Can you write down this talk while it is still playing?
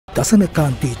දසන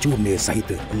කාන්ති චූර්ණය සහිත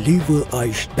ලීවර්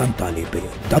ආයුෂ් දන්තාලේපය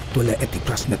දත්වල ඇති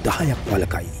ප්‍රශ්න 10ක්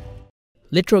වළකයි.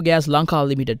 Litro Gas Lanka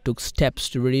Limited took steps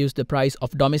to reduce the price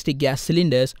of domestic gas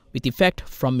cylinders with effect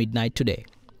from midnight today.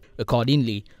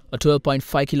 Accordingly, a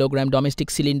 12.5 kilogram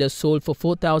domestic cylinder sold for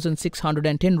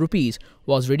 4,610 rupees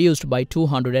was reduced by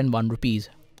 201 rupees.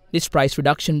 This price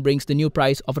reduction brings the new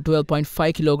price of a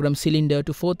 12.5 kilogram cylinder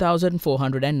to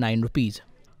 4,409 rupees.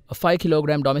 A 5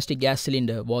 kilogram domestic gas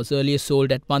cylinder was earlier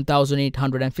sold at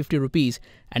 1,850 rupees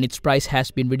and its price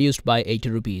has been reduced by 80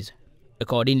 rupees.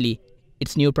 Accordingly,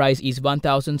 its new price is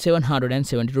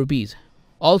 1,770 rupees.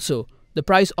 Also, the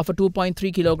price of a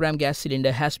 2.3 kilogram gas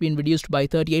cylinder has been reduced by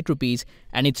 38 rupees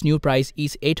and its new price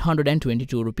is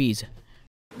 822 rupees.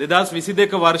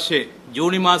 2022 වර්ෂයේ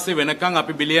ජූනි මාසයේ වෙනකන්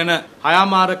අපි බිලියන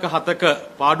 6.7ක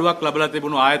පාඩුවක් ලැබලා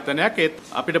තිබුණු ආයතනයක් ඒත්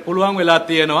අපිට පුළුවන් වෙලා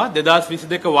තියෙනවා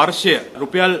 2022 වර්ෂය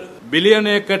රුපියල්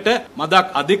බිලියනයකට මදක්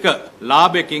අධික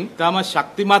ලාභයකින් තම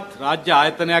ශක්තිමත් රාජ්‍ය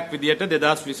ආයතනයක් විදියට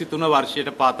 2023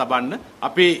 වර්ෂයට පා තබන්න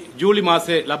අපි ජූලි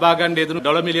මාසයේ ලබා ගන්න යෙදුණු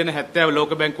ඩොලර් මිලියන 70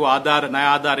 ලෝක බැංකුව ආධාර ණය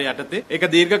ආධාරය යටතේ ඒක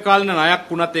දීර්ඝකාලීන ණයක්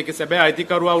වුණත් ඒකේ සැබෑ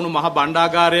අයිතිකරුවා වුණු මහ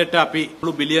භණ්ඩාගාරයට අපි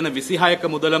බිලියන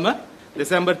 26ක මුදලම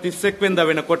දෙසැම්බර් 31 වෙනිදා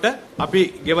වෙනකොට අපි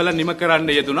ගෙවලා නිම කරන්න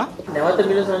යෙදුණා. නැවත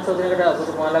මිල සංශෝධනයකට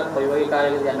අපතුමාලා කොයි වගේ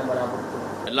කාලයකද යන්න බලාපොරොත්තු?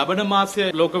 ලබන මාසයේ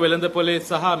ලෝක වෙළඳපොලේ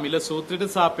සහ මිල සූත්‍රයට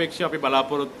සාපේක්ෂව අපි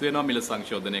බලාපොරොත්තු වෙනවා මිල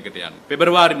සංශෝධනයකට යන්න.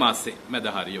 පෙබරවාරි මාසයේ මැද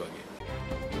හරිය වගේ.